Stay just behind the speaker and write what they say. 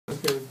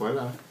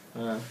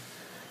voilà.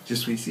 Je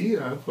suis ici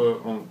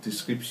pour une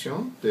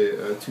description de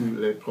tous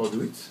les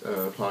produits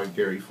par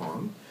Gary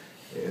Fong.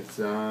 Et,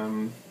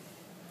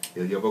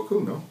 il y a beaucoup,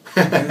 non?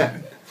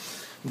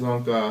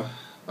 Donc,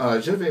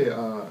 je vais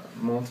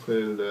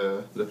montrer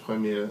la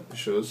première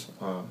chose,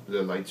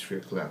 le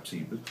Lightsphere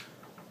Collapsible.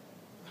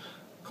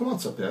 Comment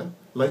ça s'appelle?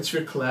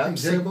 Lightsphere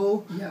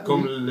Collapsible? Yeah,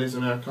 comme les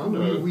Américains?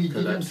 We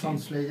didn't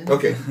translate it.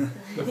 Okay.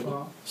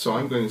 So So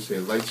I'm going to say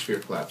Lightsphere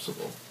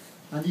Collapsible.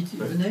 and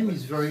the name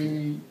is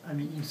very, I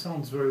mean, it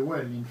sounds very well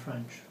in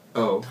French.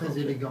 Oh. Très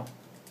Okay. élégant.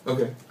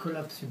 Okay.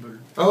 Collapsible.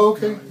 Oh,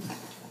 okay.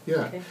 Yeah,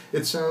 Yeah. Okay.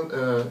 It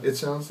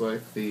sounds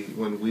like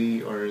when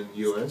we are in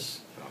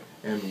US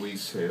and we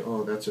say,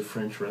 "Oh, that's a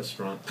French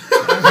restaurant."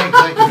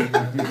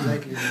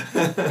 exactly.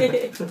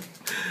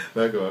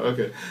 D'accord.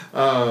 Okay.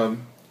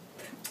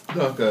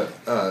 Donc,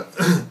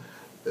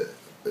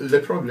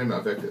 le problème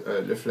avec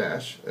le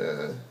flash,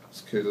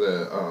 c'est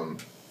que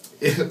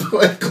il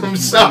peut être comme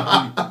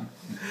ça.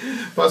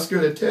 Parce que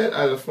la tête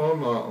a la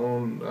forme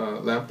d'une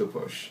lampe de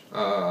poche.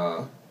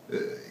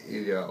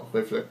 Il y a un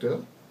réflecteur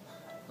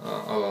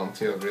à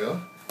l'intérieur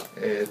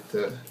et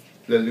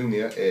la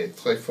lumière est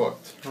très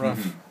forte.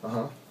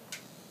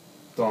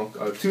 Donc,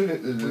 tous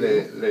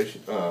les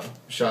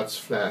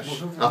shots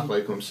flash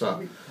après comme ça.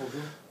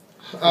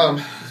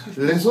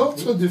 Les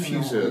autres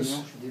diffuseurs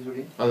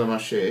à le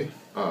marché,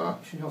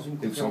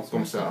 ils sont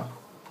comme ça.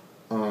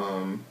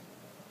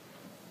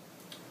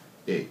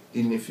 Et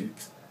ils ne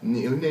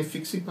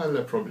fixent pas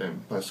le problème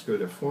parce que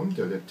la forme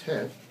de la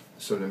tête,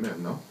 c'est le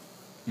même, non?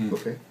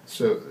 Ok?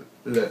 So,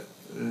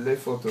 les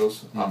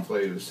photos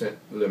après c'est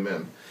le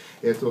même.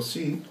 Et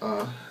aussi,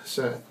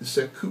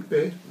 c'est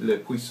couper la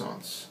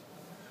puissance.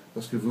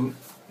 Parce que vous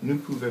ne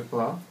pouvez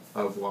pas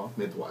avoir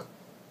mes droites.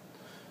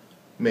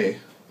 Mais,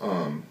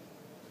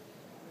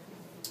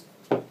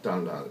 dans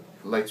la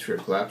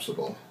Lightsphere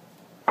Collapsible,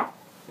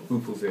 vous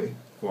pouvez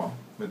voir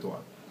mes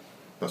droites.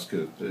 Parce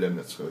que le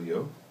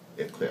matériau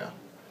est clair.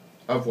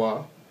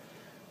 Avoir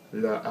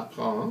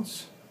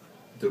l'apparence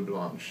de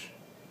blanche.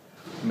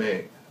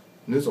 Mais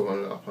nous avons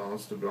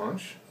l'apparence de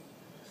blanche.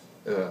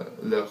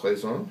 La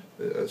raison,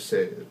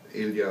 c'est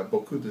qu'il y a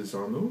beaucoup de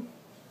anneaux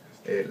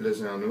et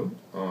les anneaux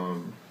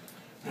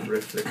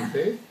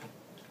reflètent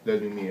la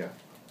lumière.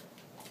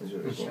 Je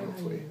vais vous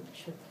montrer.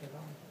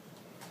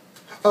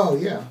 Oh,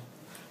 yeah.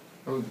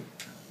 Oh,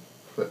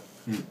 but,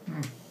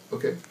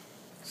 okay.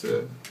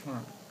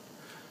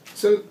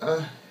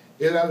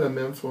 Il a la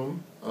même forme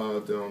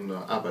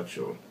d'un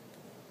abat-jour.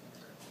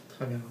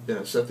 Très bien.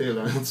 Yeah, c'était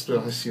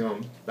l'inspiration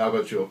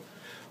d'abat-jour.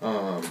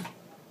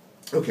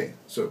 Ok,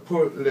 so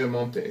pour les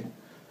monter,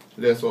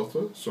 les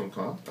autres sont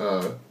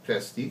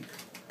plastique,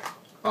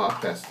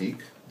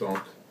 donc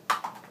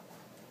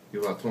il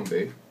va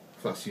tomber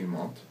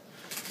facilement.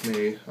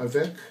 Mais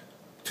avec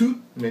tous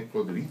mes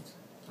produits,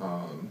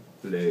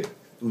 les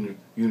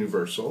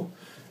Universal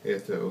et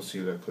aussi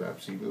le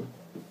Collapsible,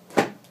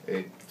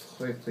 est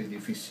très très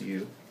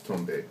difficile de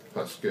tomber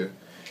parce que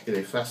il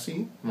est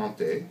facile de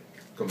monter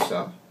comme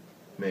ça,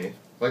 mais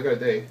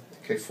regardez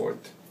qu'elle est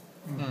forte.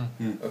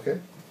 Ok?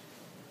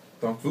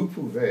 Donc vous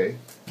pouvez,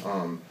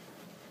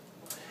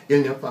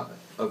 il n'y a pas,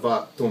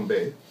 va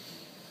tomber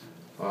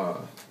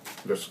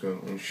lorsqu'on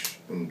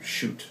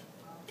shoot.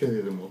 Quel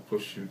est le mot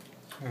pour shoot?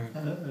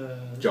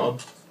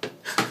 Job?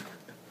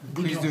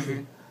 Prise de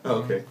vue. Ah,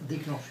 ok.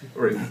 Déclenché.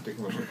 Oui,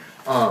 déclenché.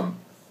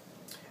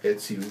 Et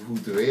si vous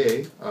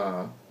voudriez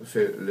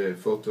faire les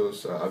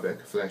photos avec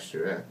Flash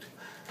Direct,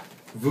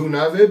 vous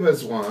n'avez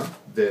besoin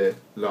de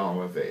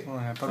l'enlever. On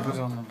n'a pas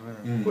besoin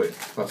d'enlever. Oui,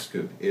 parce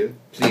que il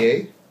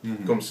plie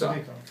comme ça.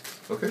 D'accord.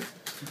 Okay.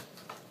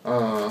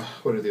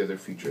 What are the other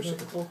features?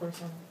 Vertical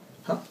horizontal.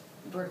 Huh?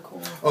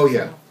 Vertical. Oh,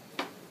 yeah.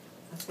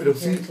 That's But what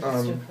see,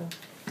 caractéristiques.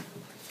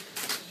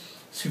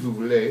 Si vous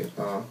voulez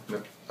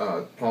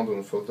prendre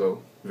une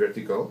photo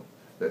verticale,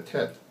 la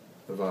tête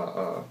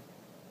va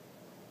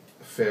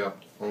faire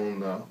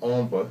une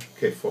ombre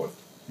qui est forte,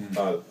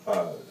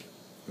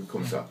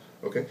 comme ça.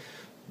 Okay?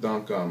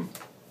 Donc,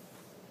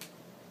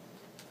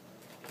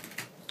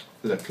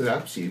 le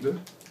collapsible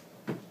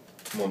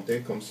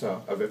monter comme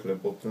ça avec le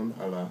bottom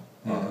à la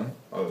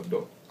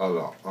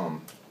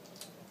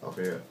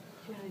arrière.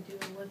 Do you want to do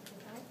a lift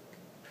without?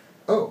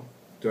 Oh,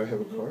 do I have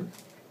a card?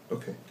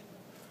 Okay.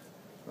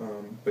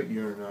 But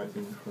you're not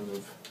in front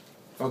of.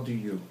 I'll do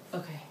you.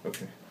 Okay.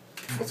 Okay.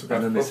 Ah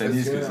non, mais ça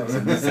dit que ça je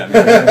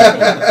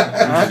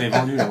les ai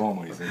vendus avant,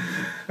 moi, les amis.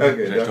 Ok,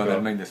 J'ai acheté en d'accord.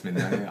 Allemagne la semaine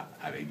dernière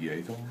avec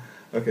Gaëtan.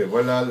 Ok,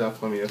 voilà la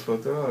première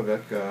photo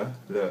avec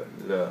le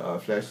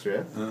flash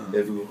direct.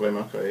 Et vous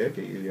remarquerez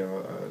qu'il y a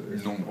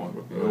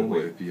Nombre. oui.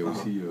 Et puis il y a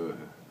aussi.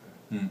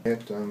 Et,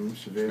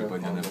 je vais peux pas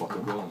dire n'importe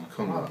quoi.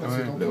 Comme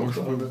C'est ton le proche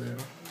autre. modèle.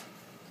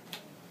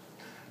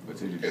 Bah, tu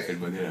sais, j'ai déjà fait le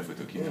modèle à la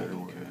photo qui est là,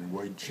 donc.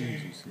 White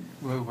cheese aussi.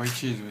 Ouais, white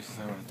cheese, oui, c'est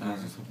ça. Ouais, t'as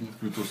raison, c'est bien.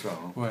 Plutôt ça.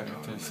 Hein. Ouais,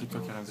 c'est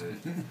toi qui as raison.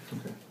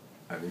 Ok.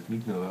 Avec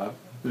Nick Nova.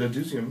 Le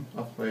deuxième,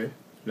 après,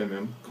 le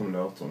même comme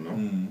l'autre, non?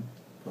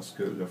 Parce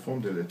que la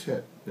forme de la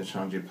tête ne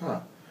changeait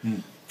pas.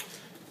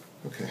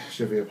 Ok,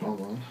 je vais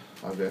prendre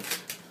un avec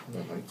la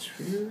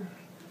Lightsphere.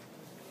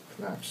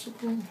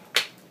 collapsible.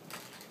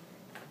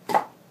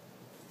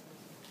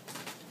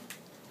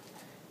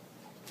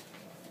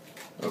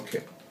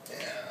 Okay.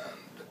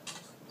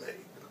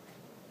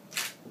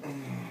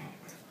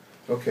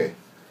 Ok.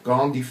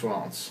 Grande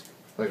différence.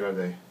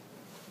 Regardez.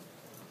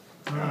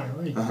 Ah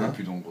oui. Il n'y a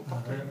plus d'ombre Ah,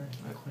 partout. ouais,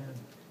 ouais, incroyable.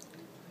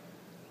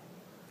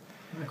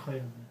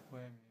 Incroyable.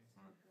 Ouais,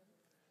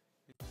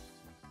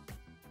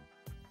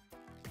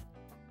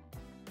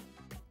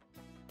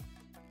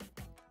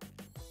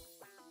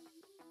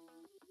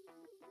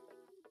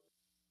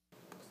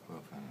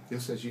 Il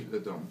s'agit de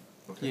dôme.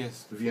 Ok.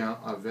 Yes. Vient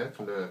avec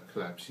le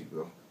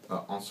collapsible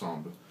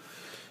ensemble.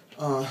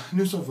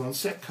 Nous avons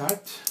cette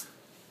carte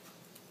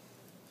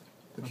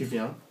qui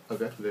vient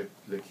avec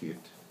le kit.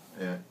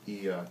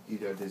 Il y a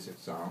des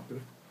exemples.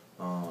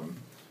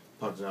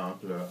 Par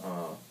exemple,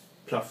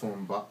 plafond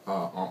bas,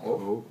 en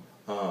haut,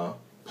 pas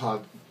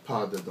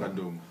de dôme. Pas de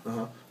dôme.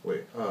 Oui,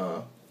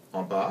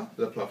 en bas,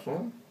 le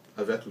plafond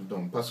avec le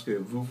dôme. Parce que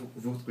vous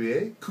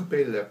voudriez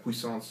couper la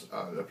puissance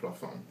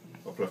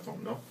au plafond,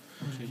 non?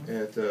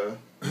 Et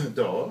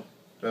dehors,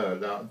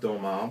 dans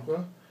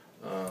membre,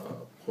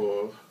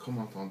 pour,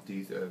 comment on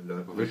dit,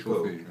 le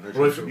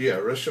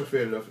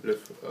réchauffer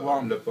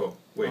le pot.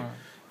 Oui.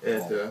 Et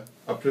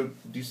à plus de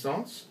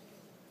distance,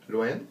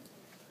 loin,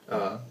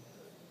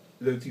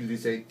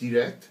 l'utiliser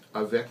direct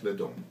avec le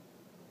dôme.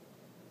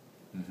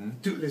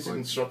 Toutes les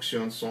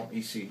instructions sont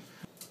ici.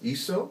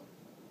 ISO,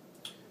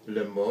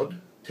 le mode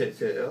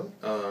TTL,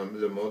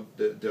 le mode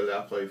de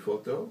l'appareil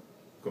photo,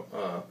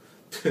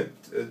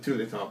 tous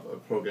les temps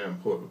programmes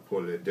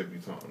pour les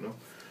débutants, non?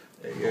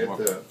 Et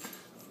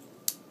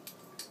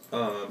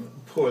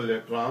pour les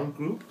grands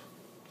groupes,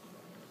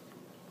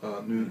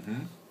 nous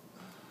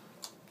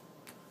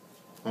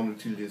on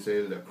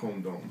utilisait le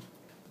Chrome Dome.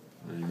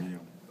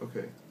 Ok,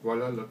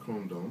 voilà le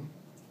Chrome Dome.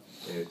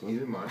 Et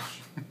il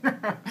marche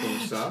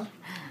comme ça.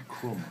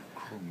 Chrome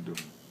Dome.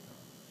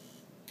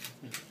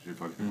 Je n'ai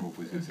pas pu vous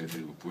poser cette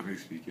idée, vous pouvez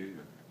expliquer.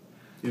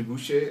 Il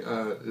bouchait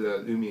la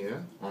lumière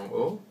en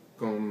haut,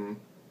 comme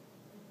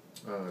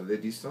les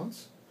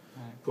distances,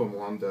 pour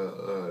moins de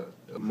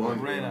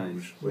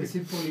rouge. Mais Oui. c'est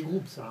pour les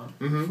groupes, ça.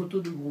 Hein.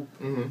 Photo de groupe.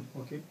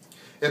 Ok.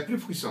 Et plus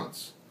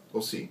puissance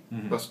aussi,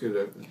 parce que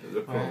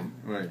le Chrome.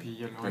 Ouais. Puis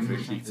il y a le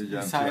Réfléchis, il y a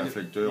un petit inside,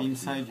 réflecteur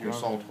inside, qui you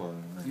have concentre.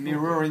 a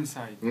mirror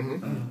inside.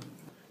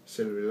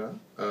 Celui-là,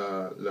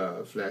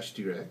 la flash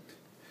direct,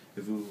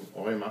 et vous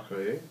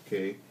remarquerez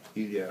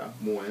qu'il y a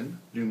moins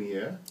de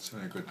lumière Sur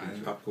un côté.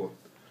 à côté.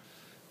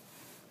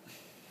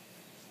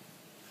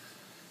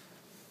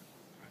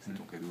 C'est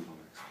ton cadeau,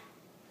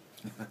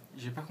 Jean-Max.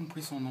 J'ai pas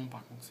compris son nom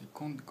par contre, c'est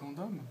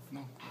Condom?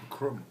 Non.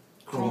 Chrome.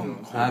 Chrome.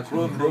 Ah,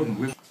 Chrome,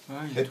 oui. Ouais,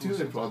 il y a Et tout tous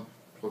ça. les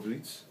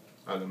produits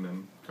à la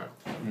même carte.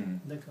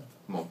 D'accord.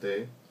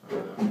 Monter,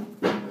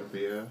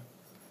 l'arrière,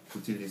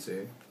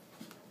 utiliser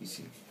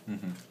ici.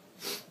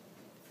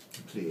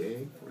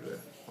 Plier pour le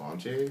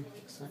ranger.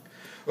 Etc.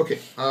 Ok.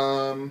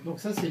 Donc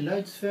ça, c'est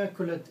Lightsphere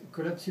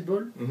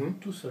Collapsible,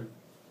 tout seul.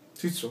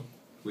 Tout ça.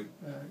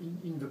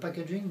 In the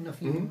packaging,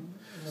 nothing.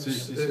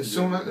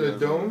 Sur le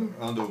dôme,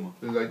 Un dôme.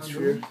 le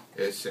Lightsphere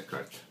et ses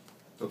cartes.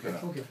 Ok.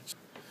 Ok.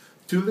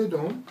 Tous les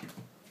dômes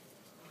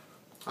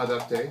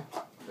adaptés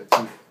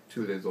à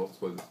tous les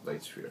autres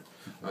Lightsphere.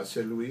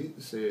 Celui,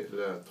 c'est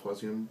la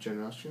troisième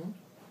génération.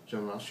 Je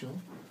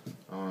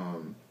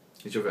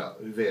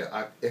vais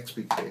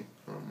expliquer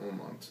un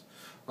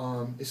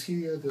moment. Est-ce qu'il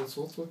y a des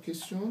autres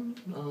questions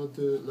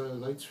de la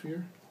Lightsphere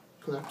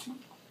Collapsible?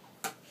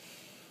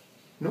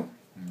 Non?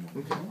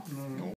 Ok. Non.